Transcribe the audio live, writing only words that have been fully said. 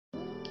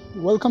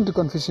Welcome to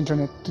Confused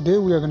Internet. Today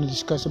we are going to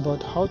discuss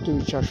about how to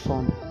recharge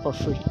phone for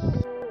free.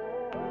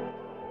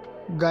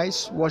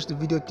 Guys, watch the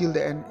video till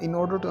the end in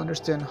order to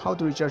understand how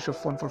to recharge your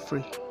phone for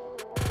free.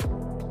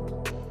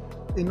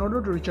 In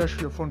order to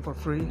recharge your phone for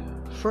free,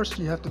 first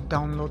you have to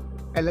download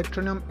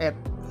Electroneum app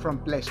from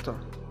Play Store.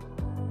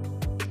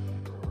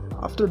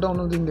 After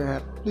downloading the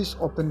app, please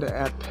open the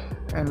app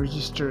and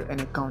register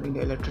an account in the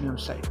Electroneum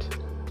site.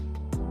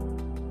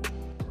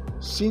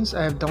 Since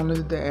I have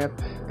downloaded the app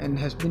and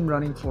has been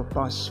running for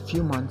past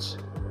few months,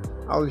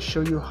 I will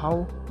show you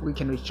how we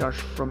can recharge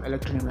from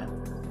Electroneum app.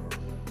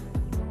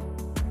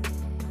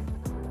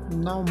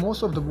 Now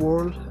most of the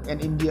world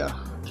and India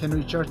can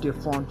recharge their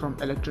phone from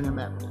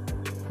Electroneum app.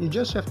 You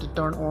just have to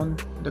turn on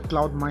the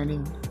cloud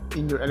mining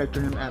in your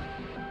Electroneum app,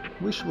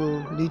 which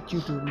will lead you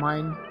to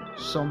mine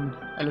some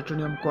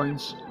Electroneum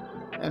coins,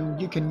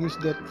 and you can use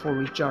that for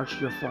recharge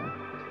your phone.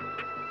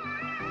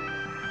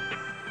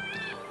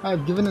 I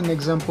have given an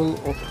example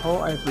of how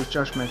I have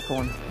recharged my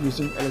phone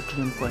using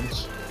Electroneum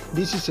coins.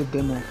 This is a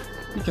demo.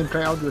 You can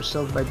try out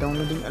yourself by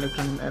downloading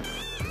Electroneum app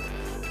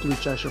to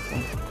recharge your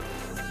phone.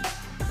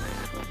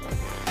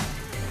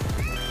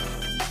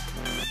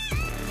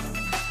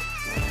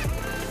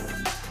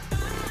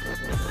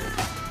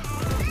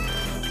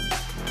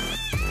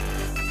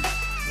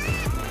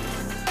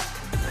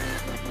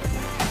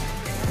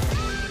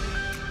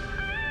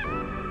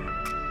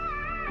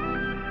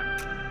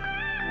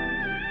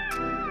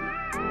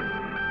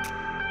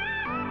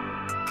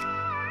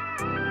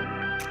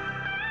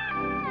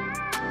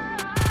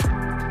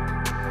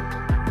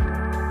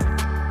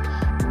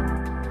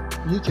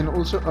 You can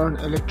also earn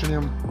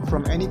Electroneum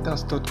from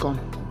Anytask.com.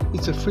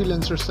 It's a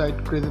freelancer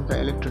site created by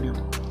Electroneum.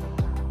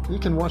 You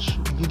can watch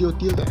video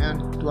till the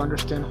end to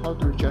understand how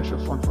to recharge your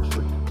phone for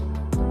free.